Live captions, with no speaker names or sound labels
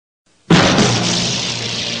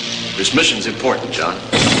This mission's important, John.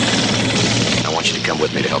 I want you to come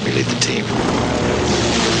with me to help me lead the team.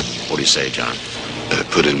 What do you say, John? I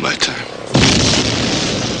put in my time.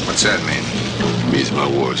 What's that mean? It means my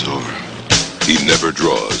war's over. He never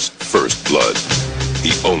draws first blood.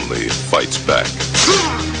 He only fights back.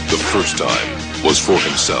 The first time was for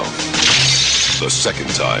himself. The second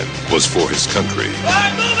time was for his country.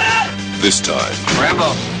 This time,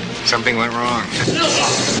 Rambo, something went wrong.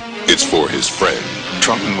 it's for his friend.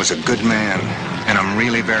 Trumpman was a good man, and I'm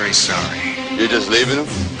really very sorry. You're just leaving him?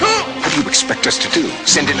 What do you expect us to do?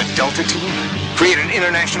 Send in a Delta team? Create an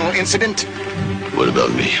international incident? What about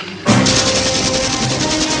me?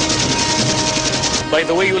 By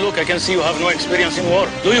the way you look, I can see you have no experience in war,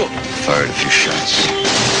 do you? Fired a few shots.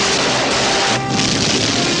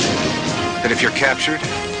 That if you're captured,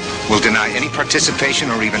 we'll deny any participation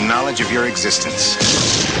or even knowledge of your existence.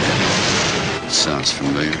 Sounds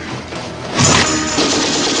familiar.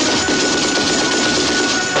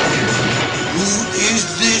 Who is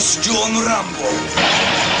this John Rambo?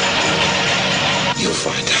 You'll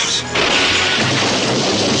find out.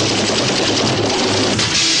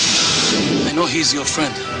 I know he's your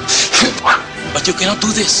friend. But you cannot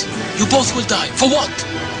do this. You both will die. For what?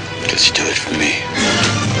 Because you do it for me.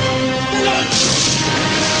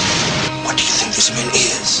 What do you think this man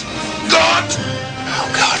is? God! Oh,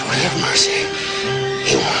 God, will you have mercy?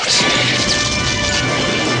 He won't.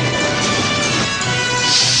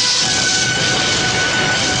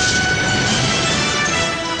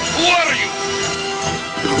 Who are you?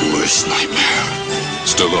 Your worst nightmare.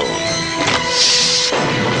 Stallone.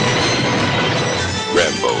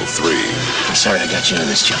 Rambo 3. I'm sorry I got you into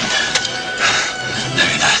this, John. No,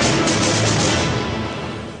 you're not.